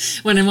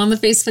when I'm on the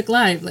Facebook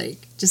Live,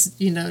 like, just,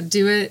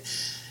 do it.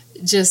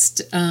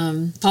 Just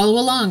follow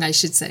along, I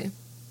should say.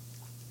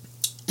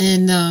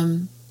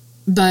 And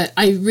but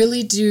I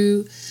really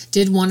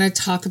did want to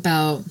talk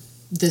about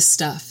this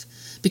stuff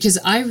because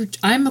I'm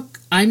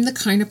the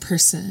kind of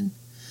person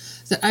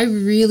that I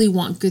really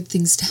want good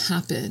things to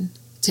happen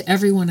to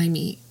everyone I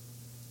meet,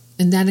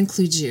 and that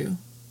includes you.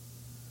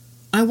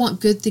 I want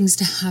good things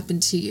to happen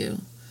to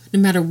you. No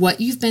matter what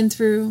you've been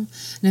through,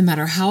 no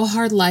matter how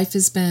hard life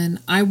has been,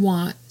 I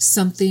want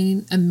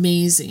something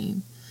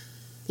amazing,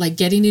 like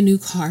getting a new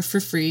car for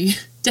free,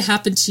 to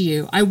happen to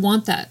you. I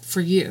want that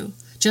for you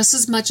just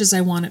as much as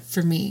I want it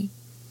for me.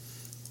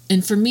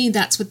 And for me,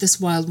 that's what this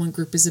Wild One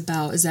group is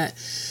about, is that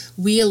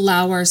we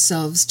allow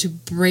ourselves to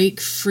break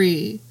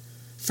free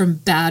from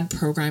bad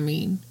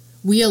programming.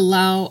 We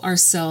allow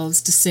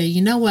ourselves to say,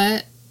 you know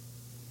what?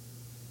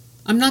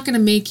 I'm not going to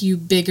make you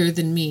bigger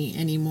than me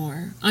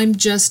anymore. I'm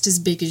just as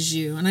big as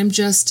you, and I'm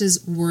just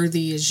as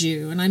worthy as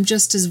you, and I'm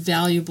just as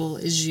valuable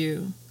as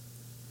you.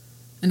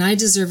 And I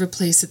deserve a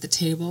place at the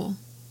table,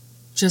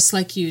 just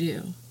like you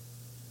do.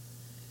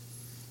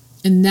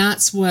 And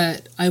that's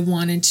what I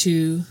wanted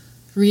to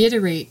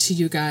reiterate to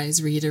you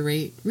guys.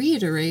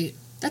 Reiterate.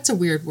 That's a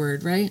weird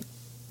word, right?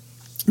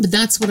 But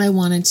that's what I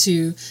wanted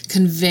to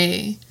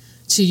convey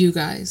to you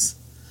guys.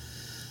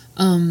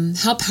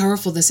 How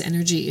powerful this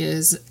energy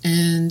is.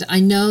 And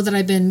I know that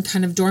I've been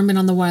kind of dormant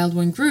on the Wild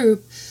One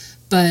group,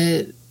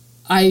 but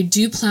I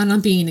do plan on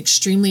being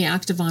extremely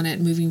active on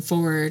it moving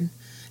forward.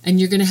 And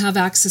you're going to have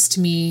access to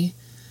me,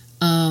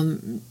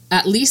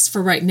 at least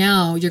for right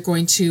now. You're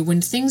going to,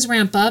 when things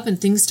ramp up and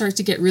things start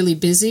to get really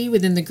busy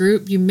within the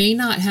group, you may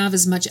not have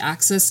as much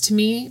access to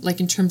me,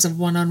 like in terms of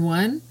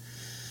one-on-one,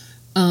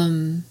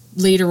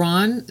 later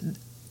on,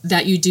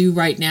 that you do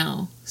right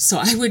now. So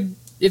I would,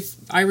 if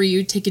I were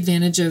you, take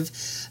advantage of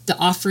the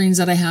offerings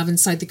that I have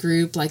inside the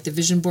group, like the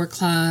vision board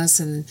class,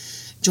 and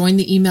join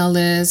the email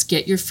list,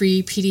 get your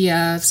free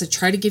PDFs. I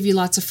try to give you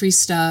lots of free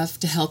stuff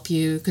to help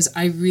you, because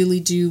I really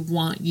do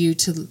want you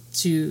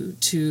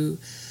to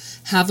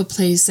have a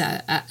place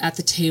at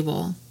the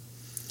table.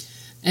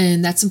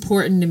 And that's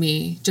important to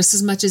me, just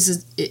as much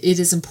as it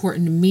is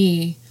important to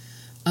me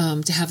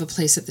to have a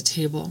place at the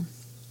table.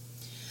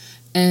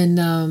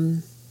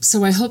 And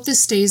so I hope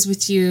this stays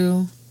with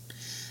you.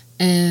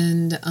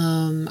 And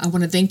I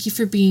want to thank you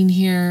for being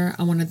here.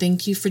 I want to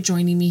thank you for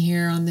joining me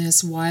here on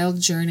this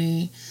wild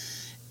journey.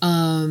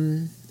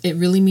 It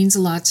really means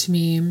a lot to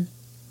me. And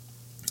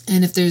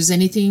if there's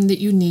anything that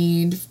you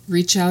need,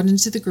 reach out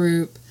into the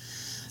group.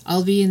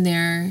 I'll be in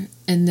there.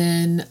 And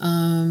then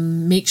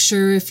make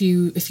sure if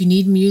you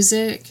need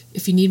music,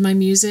 if you need my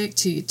music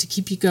to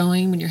keep you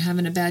going when you're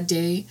having a bad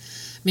day,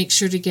 make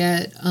sure to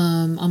get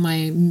on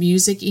my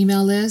music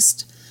email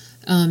list,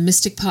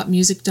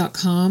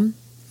 mysticpopmusic.com.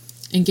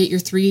 and get your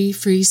 3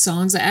 free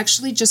songs. I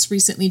actually just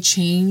recently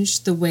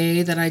changed the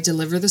way that I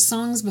deliver the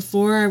songs.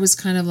 Before I was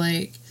kind of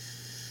like,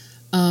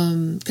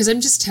 because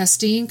I'm just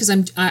testing, because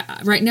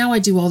right now I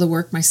do all the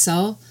work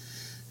myself.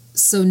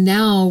 So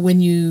now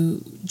when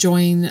you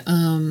join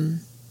the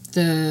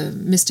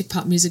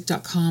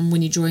mysticpopmusic.com,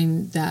 when you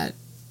join that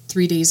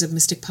 3 days of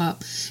Mystic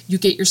Pop, you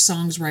get your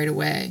songs right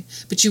away.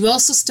 But you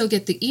also still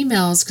get the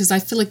emails, because I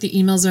feel like the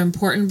emails are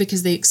important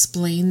because they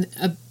explain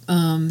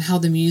how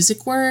the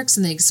music works,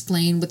 and they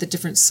explain what the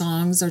different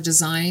songs are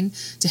designed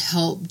to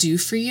help do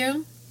for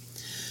you.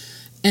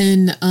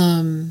 And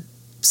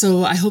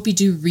so I hope you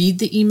do read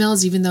the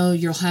emails, even though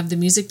you'll have the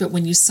music. But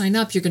when you sign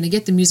up, you're going to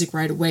get the music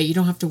right away. You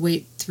don't have to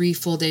wait 3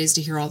 full days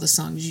to hear all the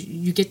songs.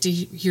 You get to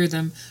hear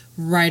them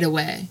right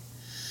away.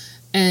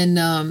 And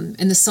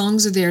the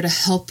songs are there to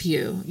help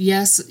you.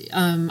 Yes,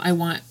 I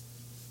want,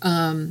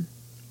 I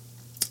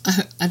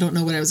don't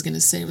know what I was going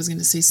to say. I was going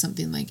to say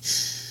something like,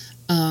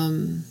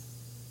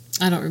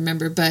 I don't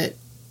remember, but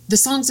the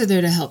songs are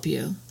there to help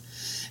you.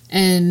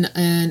 And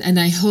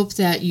I hope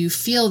that you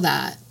feel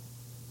that,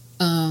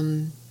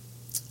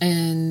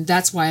 And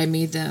that's why I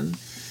made them.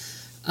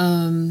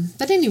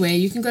 But anyway,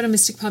 you can go to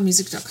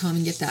mysticpopmusic.com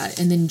and get that.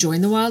 And then join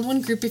the Wild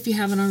One group if you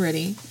haven't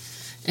already.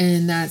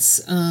 And that's,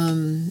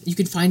 you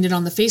can find it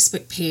on the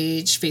Facebook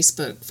page,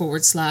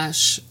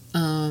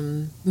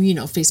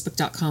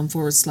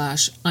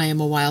 facebook.com/I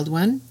am a wild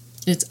one.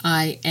 It's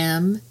I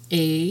am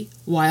a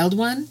wild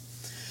one.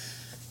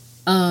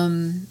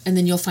 And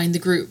then you'll find the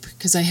group,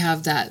 because I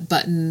have that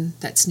button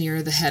that's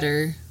near the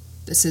header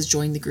that says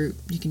join the group.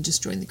 You can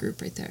just join the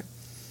group right there.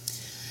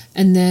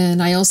 And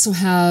then I also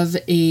have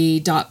a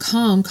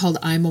 .com called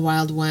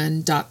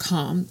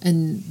imawildone.com,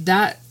 and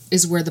that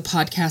is where the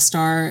podcasts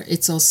are.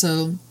 It's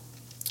also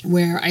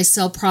where I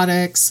sell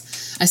products.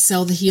 I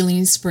sell the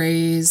healing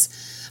sprays.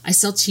 I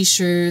sell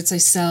t-shirts. I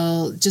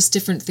sell just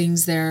different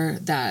things there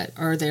that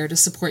are there to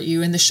support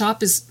you. And the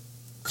shop is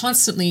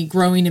constantly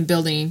growing and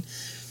building.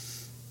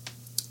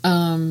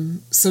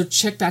 So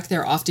check back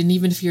there often.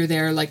 Even if you're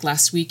there like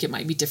last week, it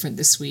might be different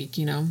this week,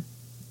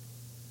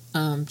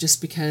 just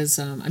because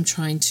I'm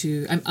trying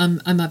to, I'm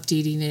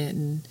updating it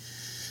and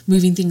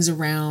moving things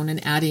around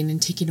and adding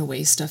and taking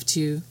away stuff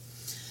too.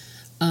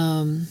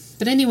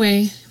 But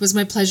anyway, it was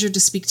my pleasure to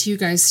speak to you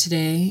guys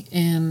today,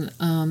 and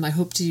I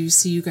hope to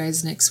see you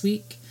guys next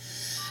week.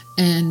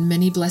 And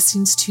many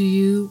blessings to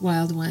you,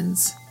 wild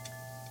ones.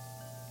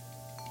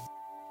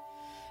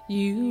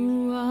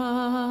 You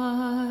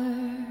are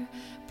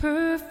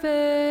perfect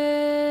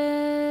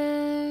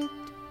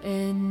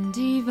and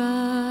divinely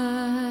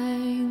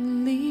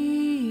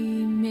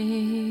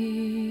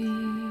made.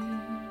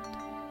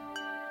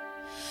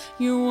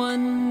 You're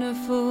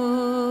wonderful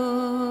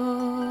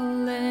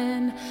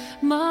and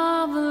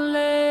marvelous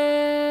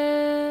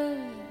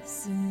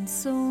in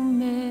so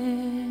many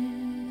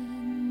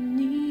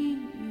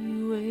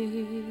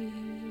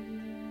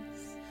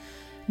ways.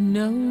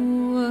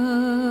 Know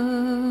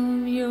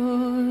of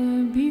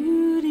your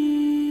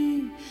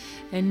beauty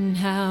and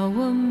how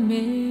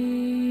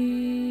amazing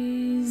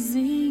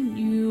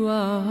you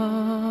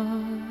are.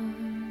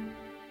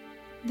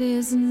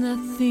 There's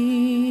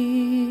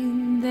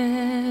nothing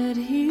that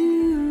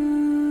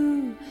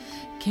you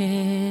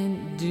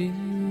can't do.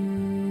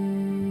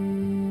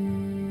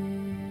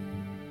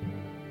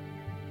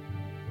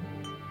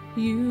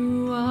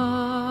 You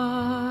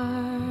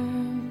are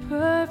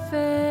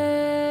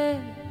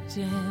perfect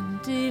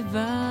and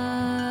divinely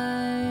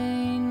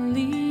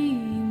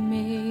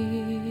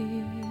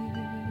made.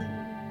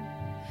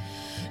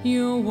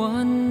 You're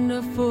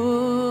wonderful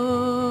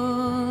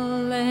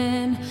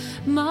and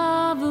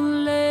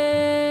marvelous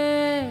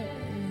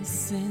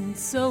in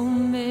so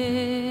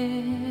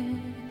many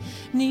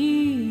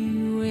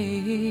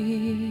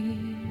ways.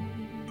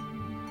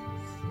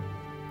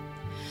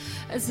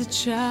 As a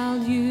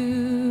child,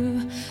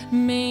 you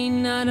may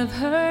not have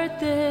heard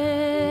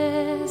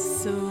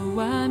this, so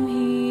I'm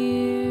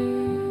here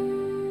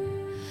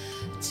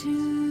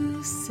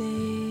to say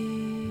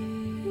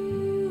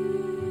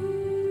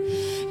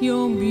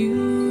you're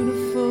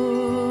beautiful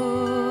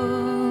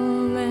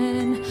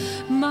and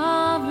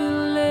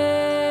marvelous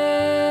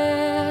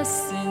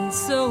in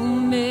so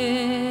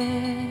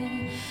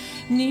many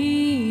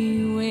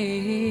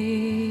ways.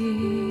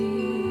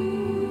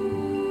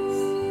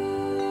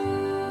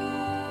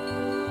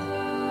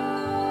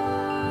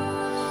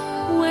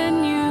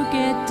 When you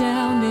get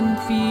down and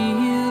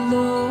feel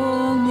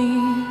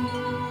lonely,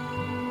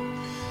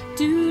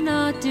 do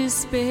not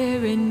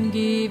despair and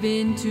give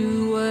in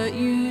to what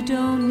you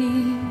don't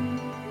need.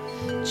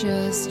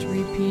 Just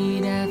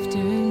repeat after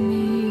me.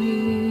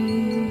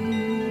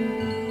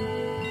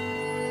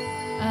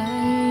 I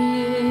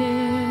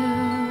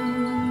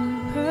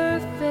am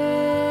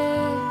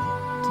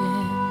perfect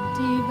and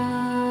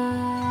divinely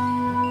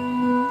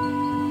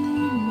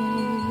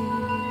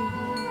made.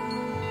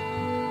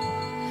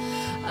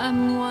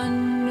 I'm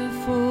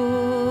wonderful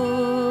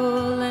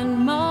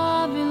and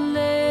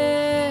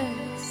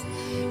marvelous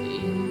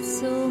in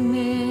so many ways.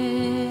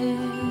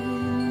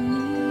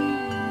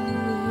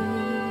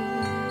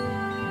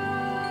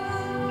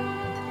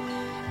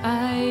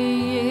 I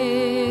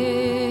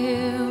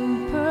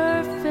am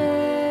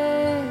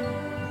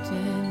perfect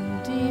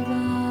and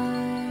divinely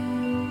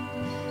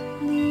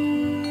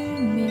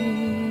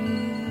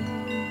made.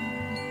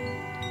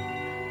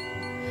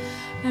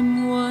 I'm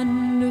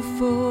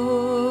wonderful